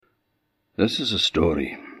This is a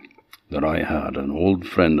story that I had an old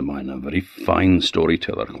friend of mine, a very fine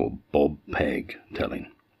storyteller called Bob Pegg, telling.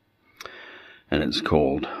 And it's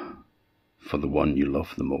called For the One You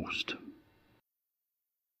Love the Most.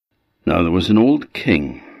 Now there was an old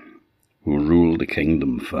king who ruled a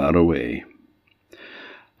kingdom far away.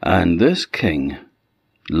 And this king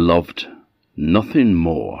loved nothing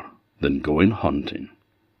more than going hunting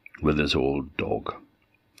with his old dog.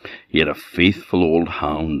 He had a faithful old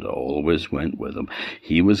hound that always went with him.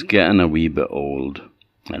 He was getting a wee bit old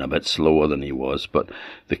and a bit slower than he was, but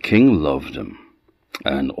the king loved him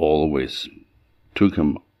and always took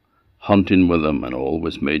him hunting with him and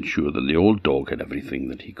always made sure that the old dog had everything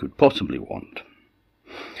that he could possibly want.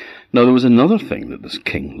 Now there was another thing that this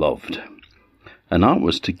king loved, and that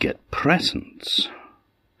was to get presents.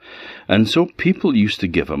 And so people used to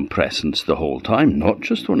give him presents the whole time, not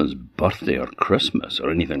just on his birthday or Christmas or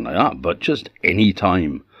anything like that, but just any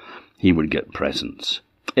time he would get presents.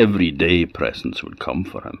 Every day presents would come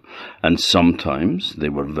for him. And sometimes they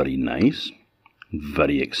were very nice,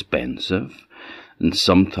 very expensive, and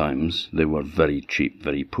sometimes they were very cheap,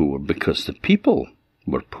 very poor, because the people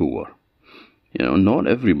were poor. You know, not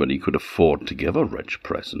everybody could afford to give a rich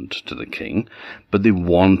present to the king, but they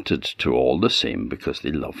wanted to all the same because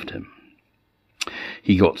they loved him.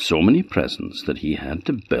 He got so many presents that he had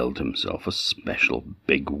to build himself a special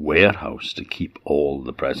big warehouse to keep all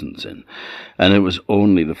the presents in, and it was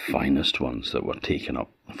only the finest ones that were taken up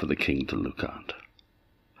for the king to look at.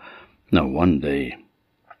 Now one day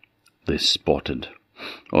they spotted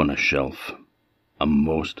on a shelf a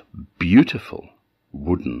most beautiful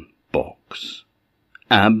wooden box,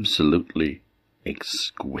 absolutely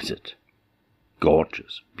exquisite,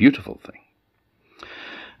 gorgeous, beautiful thing.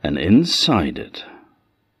 And inside it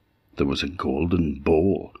there was a golden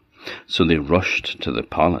bowl. So they rushed to the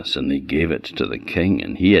palace and they gave it to the king,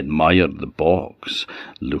 and he admired the box.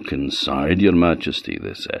 "Look inside, your majesty,"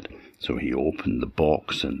 they said. So he opened the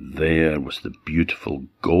box, and there was the beautiful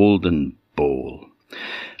golden bowl.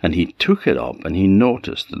 And he took it up and he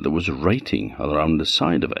noticed that there was writing around the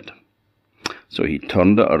side of it. So he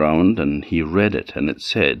turned it around and he read it, and it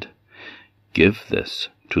said, "Give this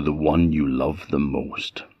to the one you love the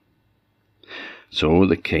most." So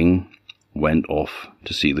the king went off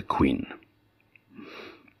to see the queen.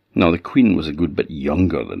 Now the queen was a good bit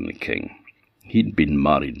younger than the king. He'd been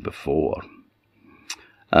married before.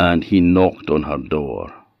 And he knocked on her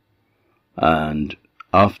door. And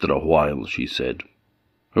after a while she said,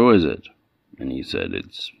 "Who is it?" And he said,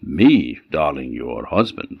 "It's me, darling, your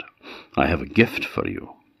husband. I have a gift for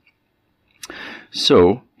you."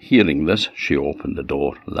 So, hearing this, she opened the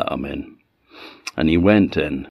door, let him in. And he went in,